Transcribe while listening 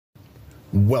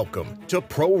Welcome to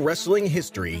Pro Wrestling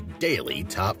History Daily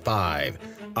Top 5.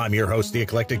 I'm your host, the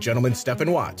eclectic gentleman,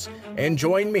 Stephen Watts, and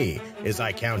join me as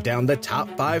I count down the top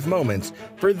 5 moments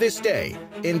for this day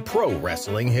in pro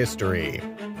wrestling history.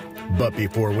 But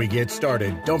before we get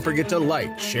started, don't forget to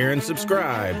like, share, and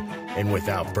subscribe. And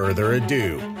without further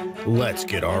ado, let's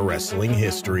get our wrestling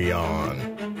history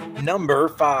on. Number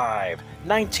 5,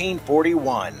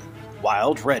 1941.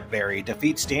 Wild Red Berry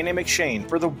defeats Danny McShane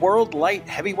for the World Light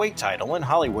Heavyweight title in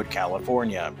Hollywood,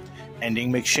 California,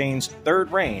 ending McShane's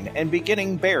third reign and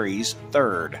beginning Berry's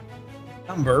third.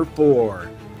 Number 4,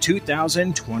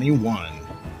 2021.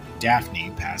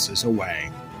 Daphne passes away.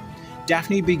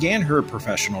 Daphne began her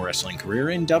professional wrestling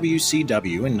career in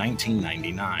WCW in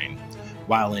 1999.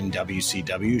 While in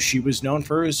WCW, she was known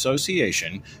for her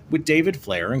association with David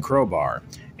Flair and Crowbar,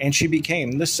 and she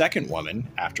became the second woman,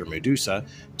 after Medusa,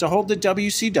 to hold the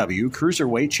WCW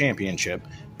Cruiserweight Championship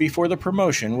before the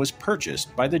promotion was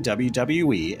purchased by the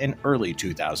WWE in early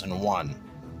 2001.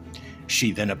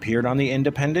 She then appeared on the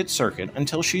independent circuit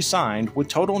until she signed with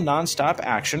Total Nonstop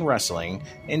Action Wrestling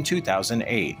in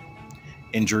 2008.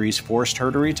 Injuries forced her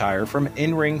to retire from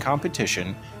in-ring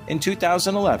competition in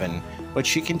 2011, but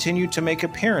she continued to make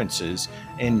appearances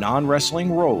in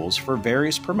non-wrestling roles for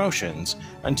various promotions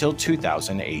until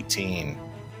 2018.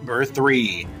 Number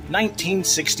 3,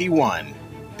 1961.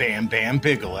 Bam Bam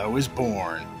Bigelow is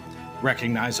born.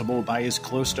 Recognizable by his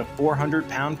close to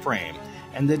 400-pound frame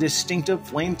and the distinctive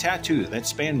flame tattoo that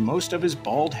spanned most of his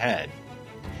bald head.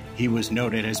 He was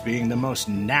noted as being the most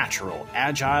natural,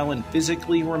 agile, and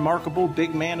physically remarkable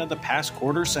big man of the past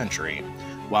quarter century,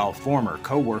 while former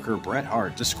co-worker Bret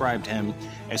Hart described him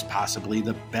as possibly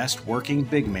the best working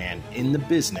big man in the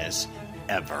business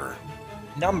ever.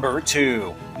 Number 2,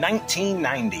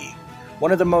 1990.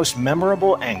 One of the most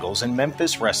memorable angles in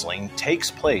Memphis wrestling takes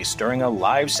place during a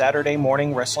live Saturday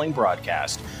morning wrestling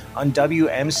broadcast on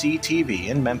WMC-TV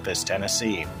in Memphis,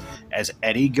 Tennessee, as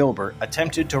Eddie Gilbert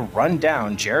attempted to run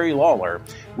down Jerry Lawler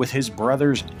with his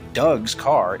brother's Doug's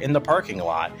car in the parking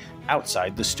lot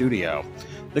outside the studio.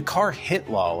 The car hit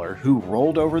Lawler, who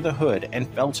rolled over the hood and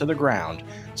fell to the ground,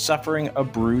 suffering a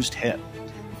bruised hip.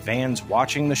 Fans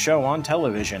watching the show on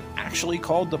television actually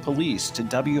called the police to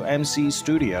WMC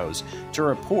Studios to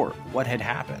report what had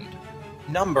happened.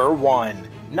 Number 1,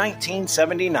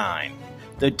 1979.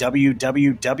 The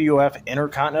WWF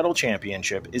Intercontinental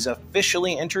Championship is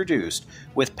officially introduced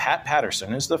with Pat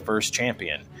Patterson as the first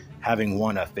champion, having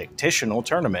won a fictional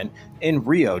tournament in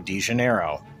Rio de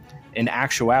Janeiro. In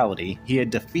actuality, he had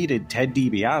defeated Ted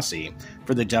DiBiase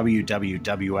for the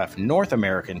WWF North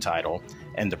American title,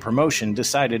 and the promotion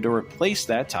decided to replace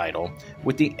that title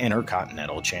with the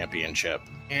Intercontinental Championship.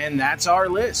 And that's our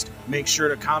list. Make sure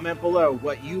to comment below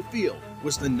what you feel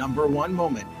was the number 1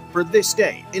 moment for this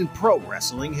day in pro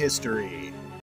wrestling history.